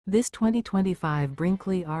This 2025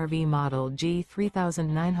 Brinkley RV Model G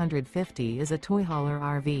 3950 is a toy hauler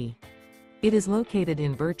RV. It is located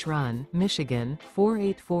in Birch Run, Michigan,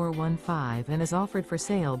 48415 and is offered for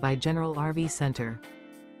sale by General RV Center.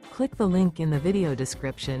 Click the link in the video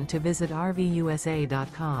description to visit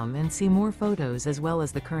RVUSA.com and see more photos as well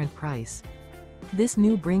as the current price. This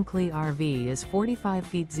new Brinkley RV is 45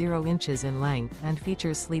 feet 0 inches in length and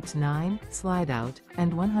features sleeps 9, slide-out,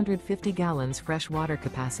 and 150 gallons fresh water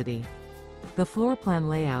capacity. The floor plan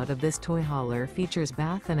layout of this toy hauler features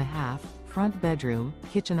bath and a half, front bedroom,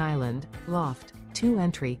 kitchen island, loft, 2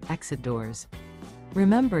 entry/exit doors.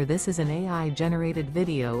 Remember, this is an AI-generated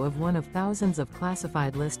video of one of thousands of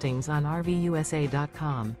classified listings on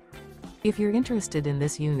RVUSA.com. If you're interested in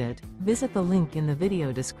this unit, visit the link in the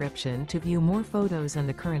video description to view more photos and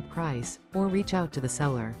the current price, or reach out to the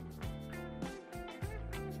seller.